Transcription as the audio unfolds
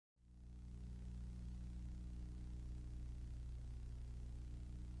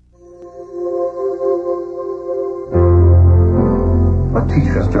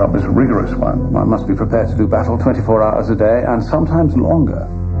teacher's job is a rigorous one. One must be prepared to do battle 24 hours a day, and sometimes longer.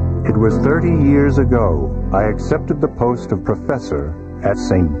 It was 30 years ago I accepted the post of professor at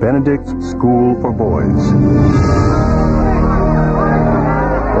St. Benedict's School for Boys.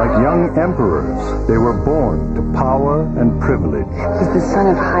 Like young emperors, they were born to power and privilege. He's the son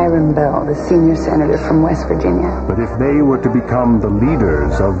of Hiram Bell, the senior senator from West Virginia. But if they were to become the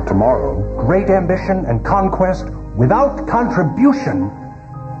leaders of tomorrow, great ambition and conquest without contribution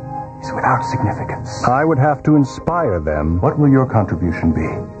is without significance. I would have to inspire them. What will your contribution be?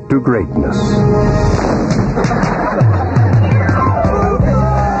 To greatness.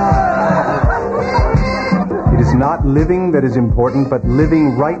 It is not living that is important, but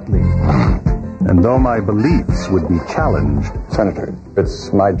living rightly. And though my beliefs would be challenged... Senator,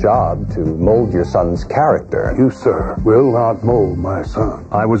 it's my job to mold your son's character. You, sir, will not mold my son.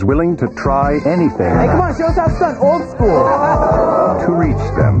 I was willing to try anything... Hey, come on, show us how it's done. Old school. ...to reach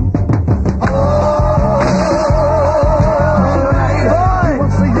them.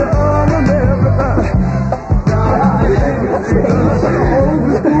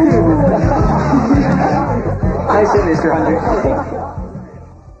 I said Mr. Hunter.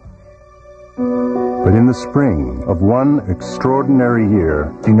 But in the spring of one extraordinary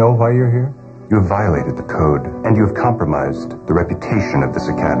year... Do you know why you're here? You have violated the code, and you have compromised the reputation of this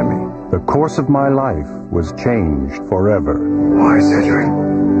academy. The course of my life was changed forever. Why, Cedric?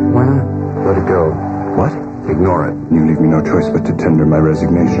 Why not? Let it go. What? Ignore it. You leave me no choice but to tender my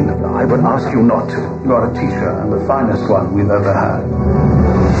resignation. I would ask you not to. You are a teacher, and the finest one we've ever had.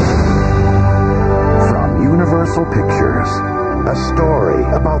 From Universal Pictures, a story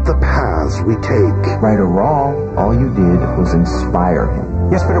about the paths we take. Right or wrong, all you did was inspire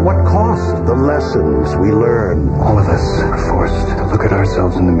him. Yes, but at what cost? The lessons we learn. All of us are forced to look at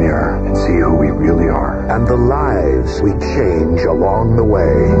ourselves in the mirror and see who we really are. And the lives we change along the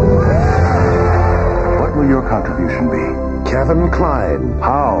way. What will your contribution be? Kevin Kline.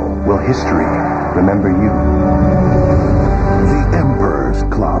 How will history remember you? The